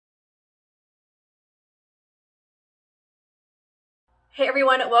Hey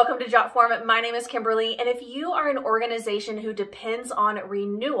everyone, welcome to Jotform. My name is Kimberly, and if you are an organization who depends on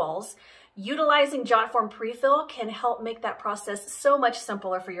renewals, utilizing Jotform Prefill can help make that process so much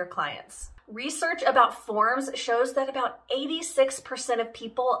simpler for your clients. Research about forms shows that about 86% of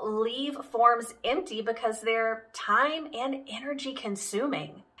people leave forms empty because they're time and energy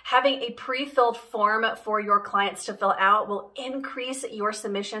consuming. Having a pre-filled form for your clients to fill out will increase your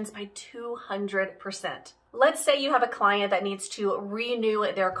submissions by 200%. Let's say you have a client that needs to renew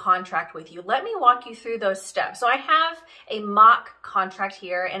their contract with you. Let me walk you through those steps. So I have a mock contract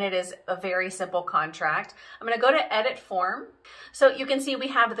here, and it is a very simple contract. I'm going to go to Edit Form. So you can see we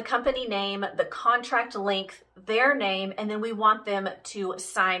have the company name, the contract length, their name, and then we want them to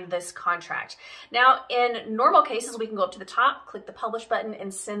sign this contract. Now, in normal cases, we can go up to the top, click the Publish button,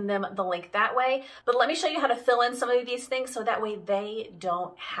 and send them the link that way. But let me show you how to fill in some of these things so that way they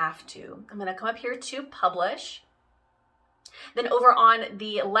don't have to. I'm going to come up here to Publish. Then over on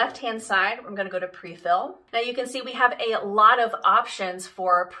the left-hand side, I'm going to go to Prefill. Now you can see we have a lot of options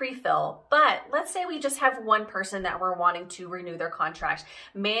for Prefill, but let's say we just have one person that we're wanting to renew their contract.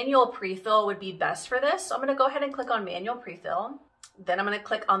 Manual Prefill would be best for this. So I'm going to go ahead and click on Manual Prefill. Then I'm going to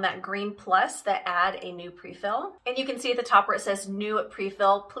click on that green plus that add a new prefill. And you can see at the top where it says new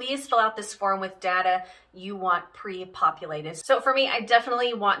prefill, please fill out this form with data you want pre-populated. So for me, I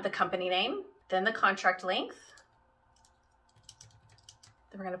definitely want the company name, then the contract length.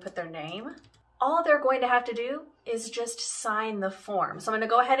 Then we're going to put their name. All they're going to have to do is just sign the form. So I'm going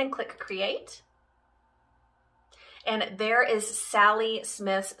to go ahead and click Create. And there is Sally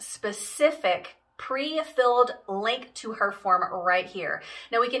Smith's specific pre-filled link to her form right here.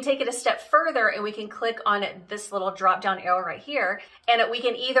 Now we can take it a step further and we can click on this little drop down arrow right here. And we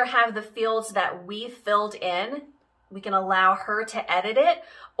can either have the fields that we filled in, we can allow her to edit it,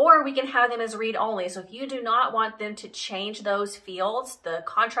 or we can have them as read only. So if you do not want them to change those fields, the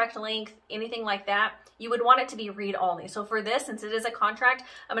contract length, anything like that, you would want it to be read only. So for this, since it is a contract,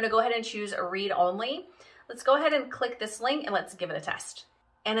 I'm going to go ahead and choose a read only. Let's go ahead and click this link and let's give it a test.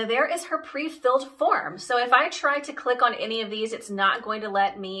 And there is her pre-filled form. So if I try to click on any of these, it's not going to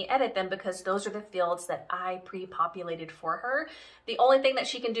let me edit them because those are the fields that I pre-populated for her. The only thing that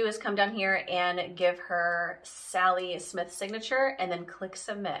she can do is come down here and give her Sally Smith signature and then click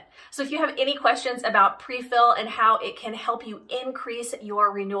submit. So if you have any questions about Prefill and how it can help you increase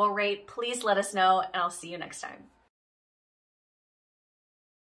your renewal rate, please let us know and I'll see you next time.